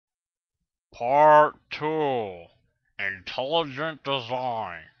Part 2. Intelligent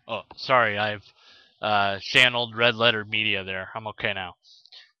Design. Oh, sorry, I've channeled Red Letter Media there. I'm okay now.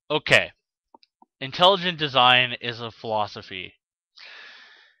 Okay. Intelligent design is a philosophy.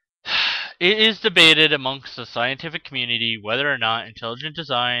 It is debated amongst the scientific community whether or not intelligent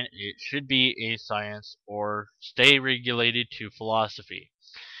design it should be a science or stay regulated to philosophy.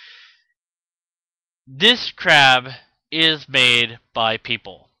 This crab is made by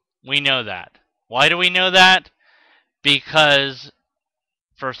people. We know that. Why do we know that? Because,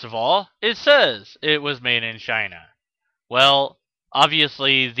 first of all, it says it was made in China. Well,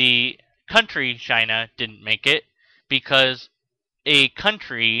 obviously the country China didn't make it because a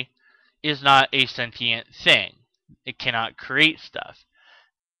country is not a sentient thing. It cannot create stuff.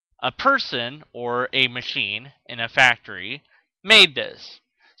 A person or a machine in a factory made this.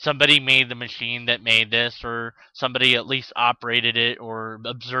 Somebody made the machine that made this, or somebody at least operated it or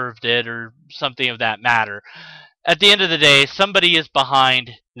observed it or something of that matter. At the end of the day, somebody is behind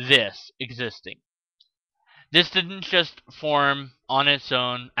this existing. This didn't just form on its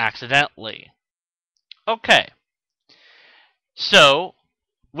own accidentally. Okay, so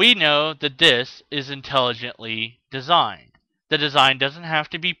we know that this is intelligently designed. The design doesn't have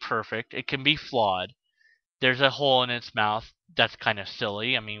to be perfect, it can be flawed. There's a hole in its mouth. That's kind of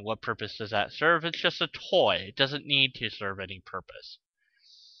silly. I mean, what purpose does that serve? It's just a toy. It doesn't need to serve any purpose.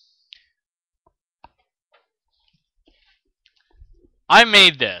 I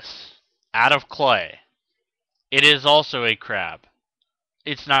made this out of clay. It is also a crab.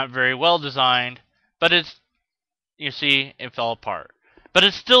 It's not very well designed, but it's, you see, it fell apart. But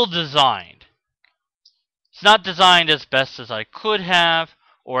it's still designed. It's not designed as best as I could have,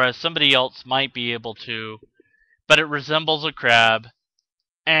 or as somebody else might be able to, but it resembles a crab,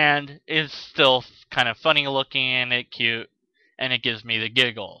 and it's still kind of funny looking and it's cute, and it gives me the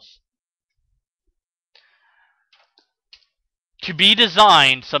giggles. To be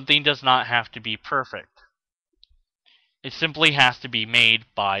designed, something does not have to be perfect. It simply has to be made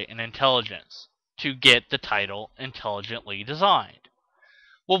by an intelligence to get the title intelligently designed.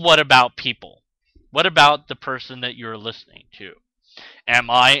 Well, what about people? What about the person that you're listening to? Am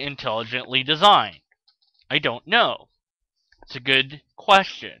I intelligently designed? I don't know. It's a good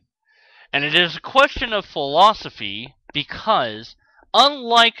question. And it is a question of philosophy because,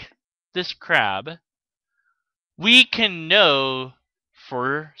 unlike this crab, we can know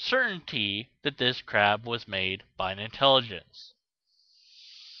for certainty that this crab was made by an intelligence.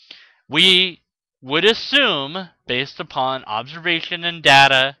 We would assume, based upon observation and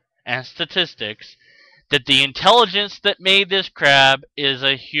data and statistics, that the intelligence that made this crab is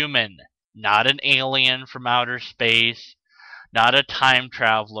a human, not an alien from outer space, not a time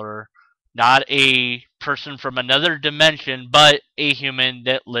traveler, not a person from another dimension, but a human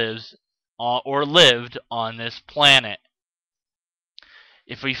that lives or lived on this planet.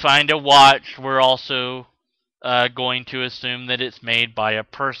 If we find a watch, we're also going to assume that it's made by a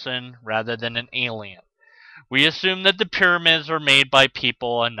person rather than an alien. We assume that the pyramids are made by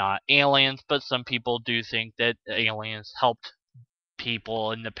people and not aliens, but some people do think that aliens helped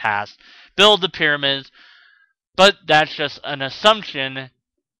people in the past build the pyramids, but that's just an assumption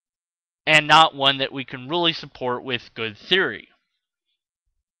and not one that we can really support with good theory.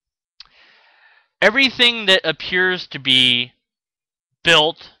 Everything that appears to be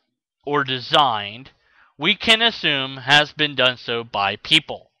built or designed, we can assume has been done so by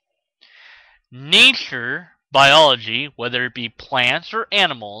people. Nature, biology, whether it be plants or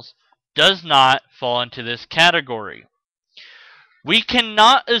animals, does not fall into this category. We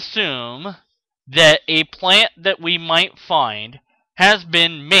cannot assume that a plant that we might find has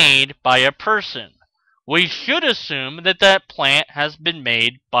been made by a person. We should assume that that plant has been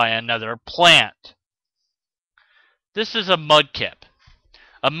made by another plant. This is a mudkip.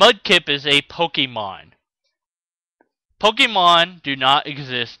 A mudkip is a Pokemon. Pokemon do not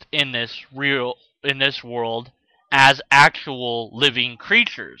exist in this world as actual living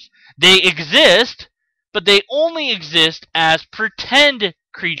creatures. They exist, but they only exist as pretend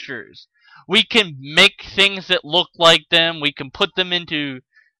creatures. We can make things that look like them. We can put them into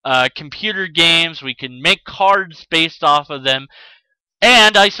computer games. We can make cards based off of them.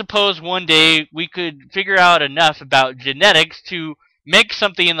 And I suppose one day we could figure out enough about genetics to make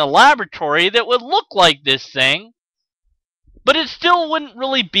something in the laboratory that would look like this thing, but it still wouldn't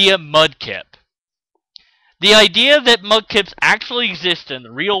really be a mudkip. The idea that mudkips actually exist in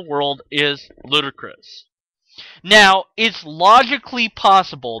the real world is ludicrous. Now, it's logically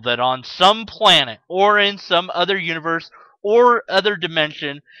possible that on some planet or in some other universe or other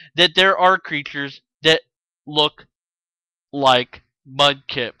dimension that there are creatures that look like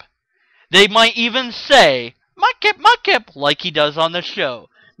mudkip. They might even say, Mudkip, like he does on the show.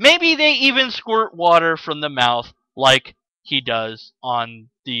 Maybe they even squirt water from the mouth like he does on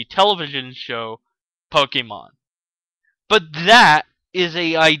the television show Pokemon. But that is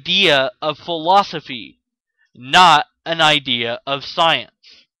an idea of philosophy, not an idea of science.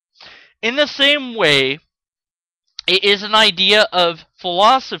 In the same way, it is an idea of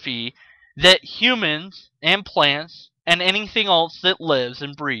philosophy that humans and plants and anything else that lives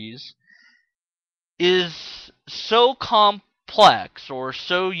and breathes is so complex or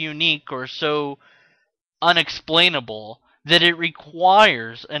so unique or so unexplainable that it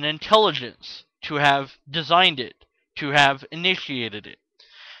requires an intelligence to have designed it, to have initiated it.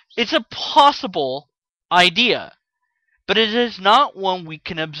 It's a possible idea, but it is not one we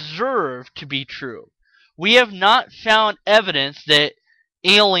can observe to be true. We have not found evidence that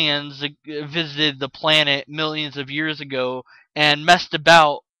aliens visited the planet millions of years ago and messed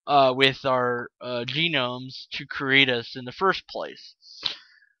about with our genomes to create us in the first place.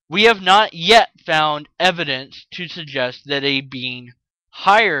 We have not yet found evidence to suggest that a being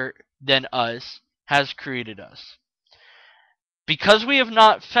higher than us has created us. Because we have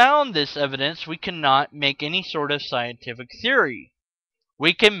not found this evidence, we cannot make any sort of scientific theory.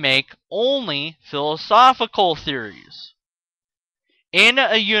 We can make only philosophical theories. In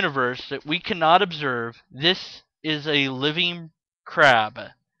a universe that we cannot observe, this is a living crab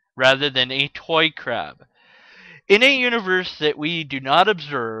rather than a toy crab. In a universe that we do not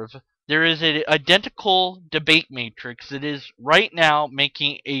observe, there is an identical debate matrix that is right now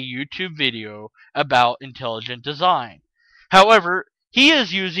making a YouTube video about intelligent design. However, he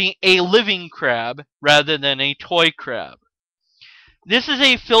is using a living crab rather than a toy crab. This is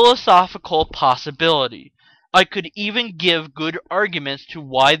a philosophical possibility. I could even give good arguments to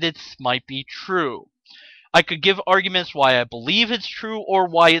why this might be true. I could give arguments why I believe it's true or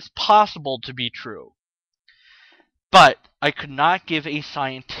why it's possible to be true. But I could not give a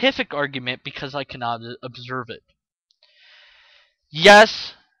scientific argument because I cannot observe it.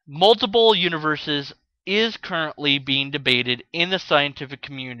 Yes, multiple universes is currently being debated in the scientific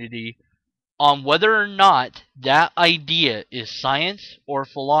community on whether or not that idea is science or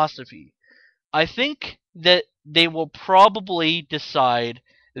philosophy. I think that they will probably decide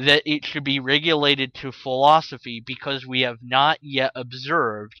that it should be regulated to philosophy because we have not yet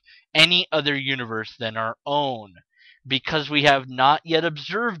observed any other universe than our own. Because we have not yet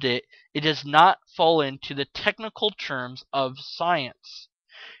observed it, it does not fall into the technical terms of science.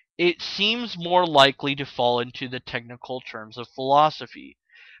 It seems more likely to fall into the technical terms of philosophy.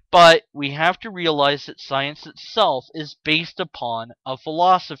 But we have to realize that science itself is based upon a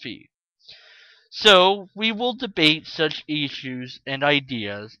philosophy. So we will debate such issues and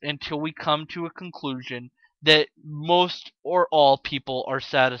ideas until we come to a conclusion that most or all people are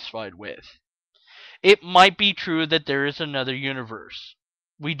satisfied with. It might be true that there is another universe.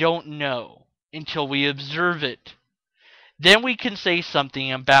 We don't know until we observe it. Then we can say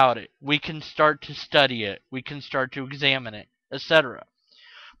something about it. We can start to study it. We can start to examine it, etc.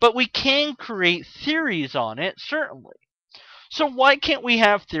 But we can create theories on it, certainly. So why can't we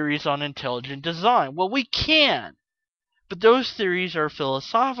have theories on intelligent design? Well, we can. But those theories are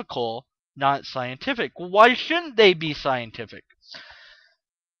philosophical, not scientific. Well, why shouldn't they be scientific?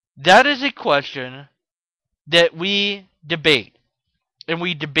 That is a question that we debate. And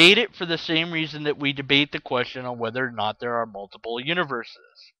we debate it for the same reason that we debate the question on whether or not there are multiple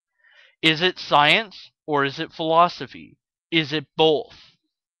universes. Is it science or is it philosophy? Is it both?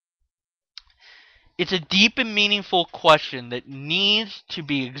 It's a deep and meaningful question that needs to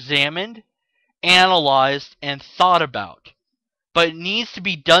be examined, analyzed, and thought about. But it needs to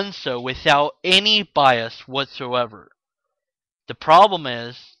be done so without any bias whatsoever. The problem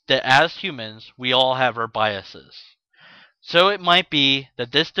is that as humans, we all have our biases. So it might be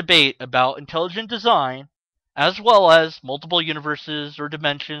that this debate about intelligent design, as well as multiple universes or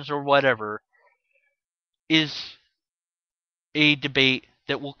dimensions or whatever, is a debate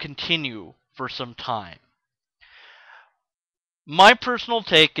that will continue for some time. My personal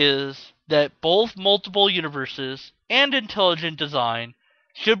take is that both multiple universes and intelligent design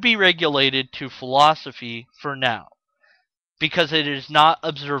should be regulated to philosophy for now, because it is not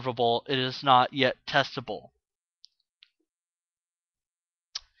observable, it is not yet testable.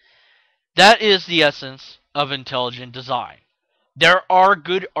 That is the essence of intelligent design. There are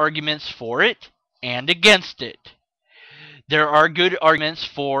good arguments for it and against it. There are good arguments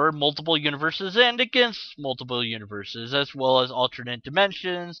for multiple universes and against multiple universes, as well as alternate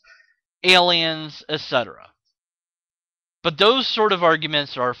dimensions, aliens, etc. But those sort of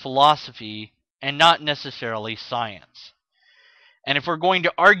arguments are philosophy and not necessarily science. And if we're going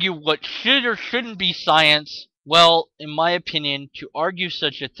to argue what should or shouldn't be science, well, in my opinion, to argue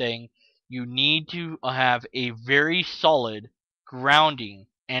such a thing, you need to have a very solid grounding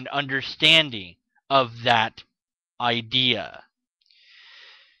and understanding of that idea.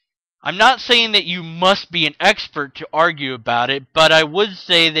 I'm not saying that you must be an expert to argue about it, but I would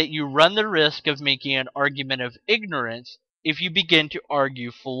say that you run the risk of making an argument of ignorance if you begin to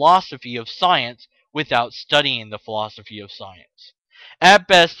argue philosophy of science without studying the philosophy of science. At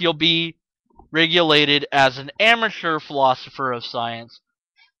best, you'll be regulated as an amateur philosopher of science,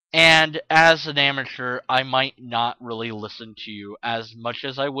 and as an amateur, I might not really listen to you as much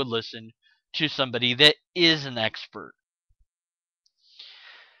as I would listen to somebody that is an expert.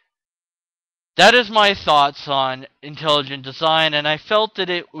 That is my thoughts on intelligent design, and I felt that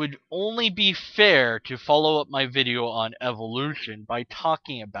it would only be fair to follow up my video on evolution by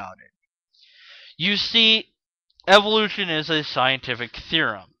talking about it. You see, evolution is a scientific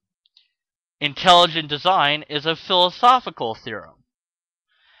theorem. Intelligent design is a philosophical theorem.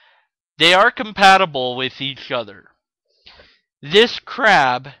 They are compatible with each other. This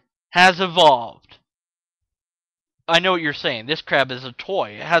crab has evolved. I know what you're saying. This crab is a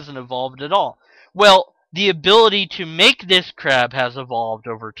toy. It hasn't evolved at all. Well, the ability to make this crab has evolved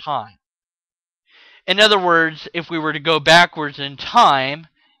over time. In other words, if we were to go backwards in time,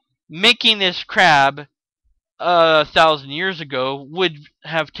 making this crab 1,000 years ago would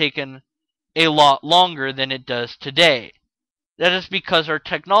have taken a lot longer than it does today. That is because our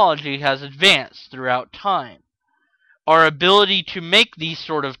technology has advanced throughout time. Our ability to make these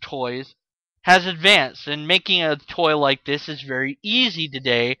sort of toys has advanced, and making a toy like this is very easy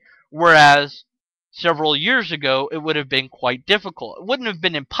today, whereas several years ago it would have been quite difficult. It wouldn't have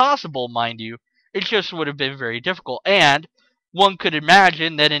been impossible, mind you, it just would have been very difficult. And one could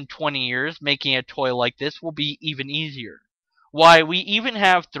imagine that in 20 years making a toy like this will be even easier. Why, we even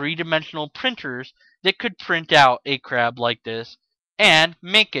have three-dimensional printers that could print out a crab like this and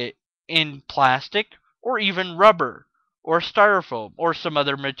make it in plastic or even rubber or styrofoam or some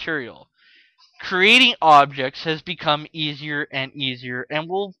other material. Creating objects has become easier and easier, and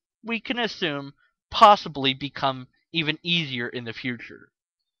we can assume possibly become even easier in the future.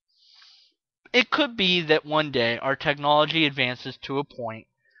 It could be that one day our technology advances to a point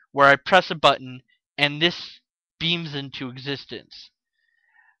where I press a button and this beams into existence.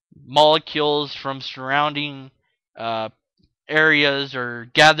 Molecules from surrounding areas are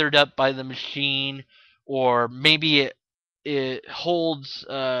gathered up by the machine, or maybe it holds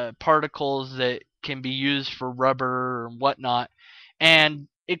particles that can be used for rubber and whatnot. And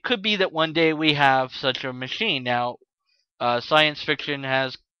it could be that one day we have such a machine. Now, science fiction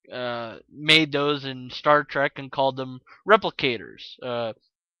has made those in Star Trek and called them replicators.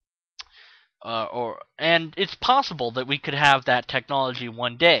 And it's possible that we could have that technology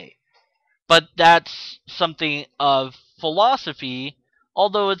one day. But that's something of philosophy,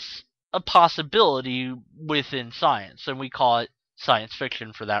 although it's a possibility within science, and we call it science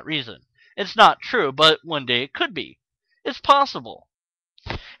fiction for that reason. It's not true, but one day it could be. It's possible.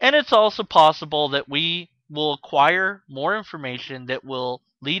 And it's also possible that we will acquire more information that will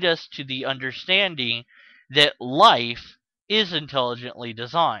lead us to the understanding that life is intelligently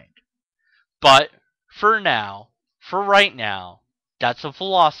designed. But for now, for right now, that's a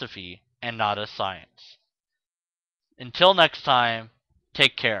philosophy and not a science. Until next time,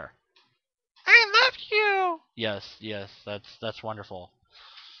 take care. I love you. Yes, yes, that's wonderful.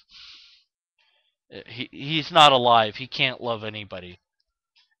 He's not alive. He can't love anybody.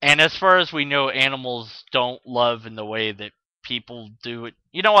 And as far as we know, animals don't love in the way that people do it.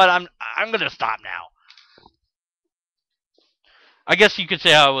 You know what? I'm gonna stop now. I guess you could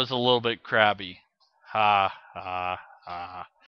say I was a little bit crabby. Ha ha ha.